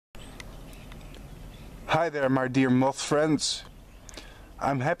Hi there, my dear moth friends.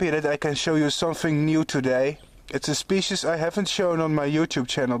 I'm happy that I can show you something new today. It's a species I haven't shown on my YouTube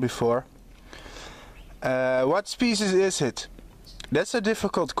channel before. What species is it? That's a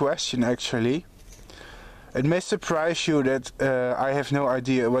difficult question actually. It may surprise you that I have no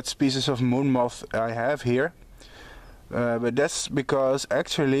idea what species of moon moth I have here. But that's because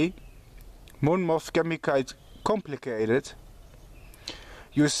actually moon moth can be quite complicated.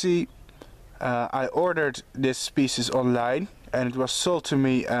 You see, I ordered this species online and it was sold to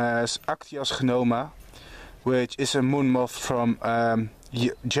me as Actias genoma, which is a moon moth from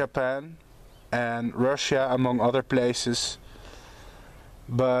Japan and Russia, among other places.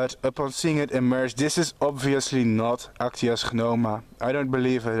 But upon seeing it emerge, this is obviously not Actias genoma. I don't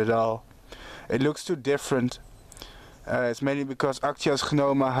believe it at all. It looks too different. It's mainly because Actias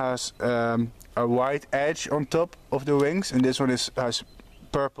genoma has a white edge on top of the wings, and this one has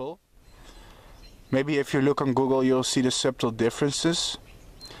purple. Maybe if you look on Google you'll see the subtle differences.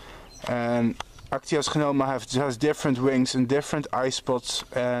 And Actias genoma has different wings and different eye spots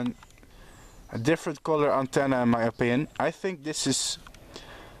and a different color antenna in my opinion. I think this is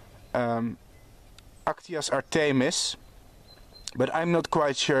Actias artemis, but I'm not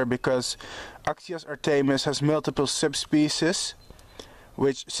quite sure because Actias artemis has multiple subspecies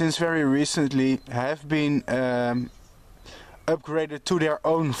which since very recently have been upgraded to their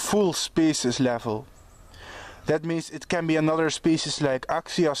own full species level. That means it can be another species like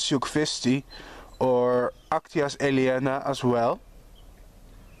Actias zugvisti or Actias aliena as well.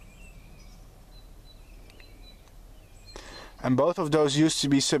 And both of those used to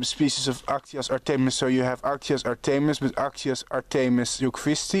be subspecies of Actias artemis, so you have Actias artemis with Actias artemis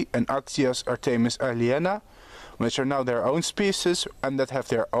zugvisti and Actias artemis aliena, which are now their own species and that have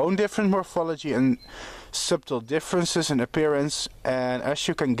their own different morphology and subtle differences in appearance. And as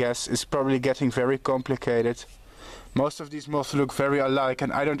you can guess, it's probably getting very complicated. Most of these moths look very alike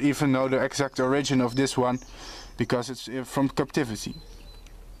and I don't even know the exact origin of this one because it's from captivity.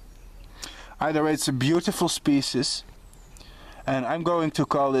 Either way, it's a beautiful species and I'm going to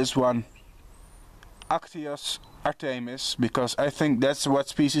call this one Actias artemis because I think that's what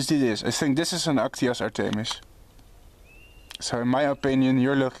species it is. I think this is an Actias artemis. So in my opinion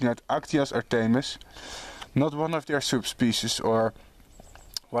you're looking at Actias artemis, not one of their subspecies or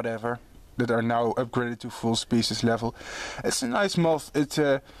whatever that are now upgraded to full species level. It's a nice moth.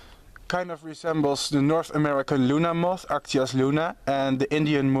 It kind of resembles the North American luna moth, Actias luna, and the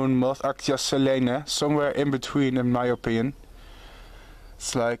Indian moon moth, Actias selene, somewhere in between in my opinion.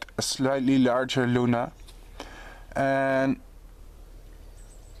 It's like a slightly larger luna. And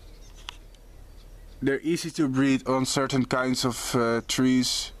they're easy to breed on certain kinds of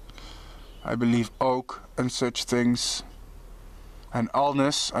trees. I believe oak and such things. And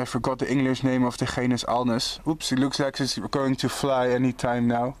alnus, I forgot the English name of the genus alnus. Oops, it looks like it's going to fly any time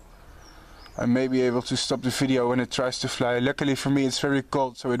now. I may be able to stop the video when it tries to fly. Luckily for me it's very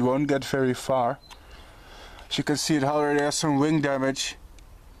cold so it won't get very far. As you can see, it already has some wing damage.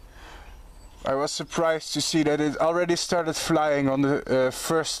 I was surprised to see that it already started flying on the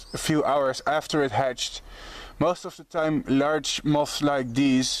first few hours after it hatched. Most of the time large moths like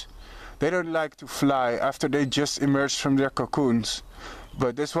these, they don't like to fly after they just emerged from their cocoons.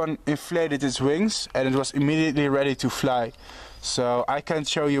 But this one inflated its wings and it was immediately ready to fly. So I can't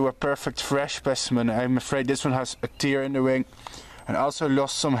show you a perfect fresh specimen. I'm afraid this one has a tear in the wing and also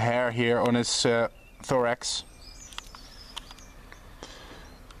lost some hair here on its thorax.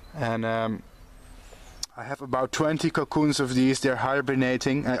 And I have about 20 cocoons of these. They're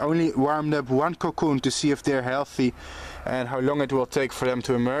hibernating. I only warmed up one cocoon to see if they're healthy and how long it will take for them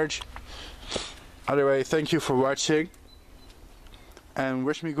to emerge. Either way, thank you for watching and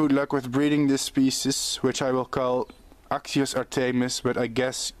wish me good luck with breeding this species, which I will call Actias artemis, but I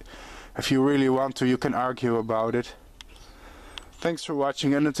guess if you really want to you can argue about it. Thanks for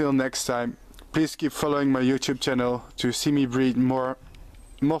watching and until next time, please keep following my YouTube channel to see me breed more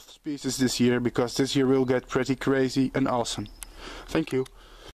moth species this year, because this year will get pretty crazy and awesome. Thank you.